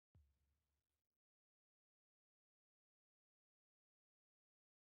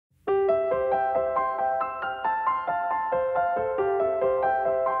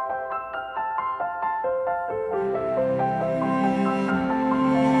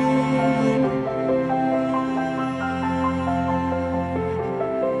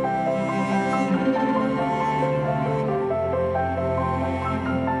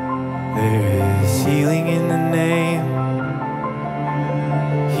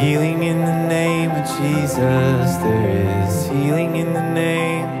healing in the name of Jesus. There is healing in the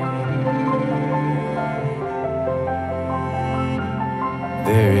name.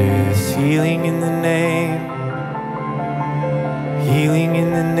 There is healing in the name. Healing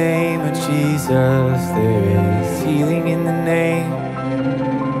in the name of Jesus. There is healing in the name.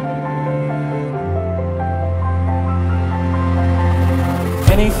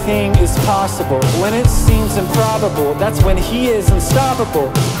 Anything is possible when it seems improbable. That's when he is unstoppable.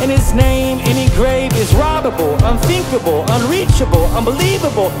 In his name, any grave is robbable. Unthinkable, unreachable,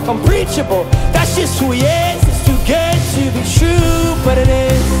 unbelievable, unpreachable. That's just who he is. It's too good to be true, but it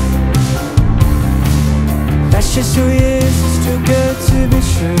is. That's just who he is. It's too good to be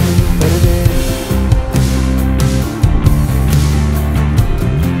true, but it is.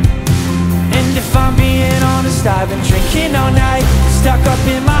 And if I'm being honest, I've been drinking all night. Stuck up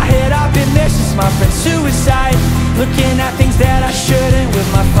in my head, I've been there since my friend's suicide. Looking at things that I shouldn't with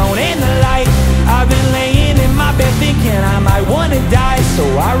my phone in the light. I've been laying in my bed thinking I might wanna die. So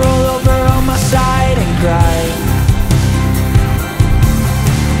I roll over on my side and cry.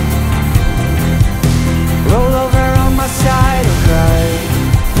 Roll over on my side and cry.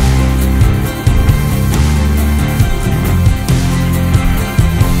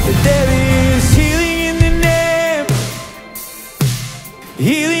 But there is healing in the name.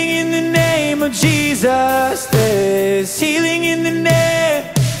 Healing in the name of Jesus. There's healing in the name.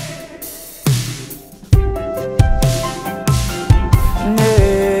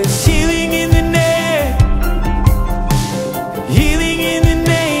 There's healing in the name. Healing in the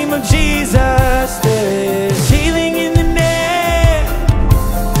name of Jesus. There's healing in the name.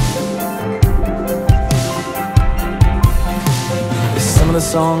 Some of the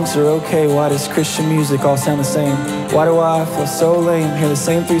songs are okay. Why does Christian music all sound the same? Why do I feel so lame? Hear the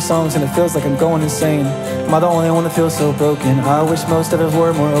same 3 songs and it feels like I'm going insane. Am I the only one that feels so broken? I wish most of us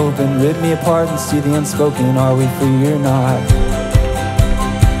were more open. Rip me apart and see the unspoken. Are we free or not?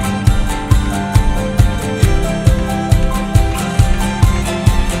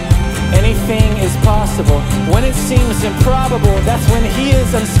 Anything is possible when it seems improbable. That's when he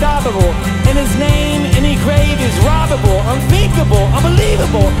is unstoppable. In his name, any grave is robbable. Unthinkable,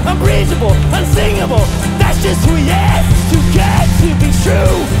 unbelievable, unreachable, unsingable. That's just who he is. It's too good to be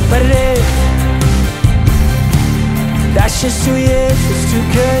true, but it is. That's just who he is. It's too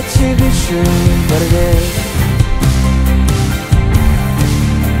good to be true, but it is.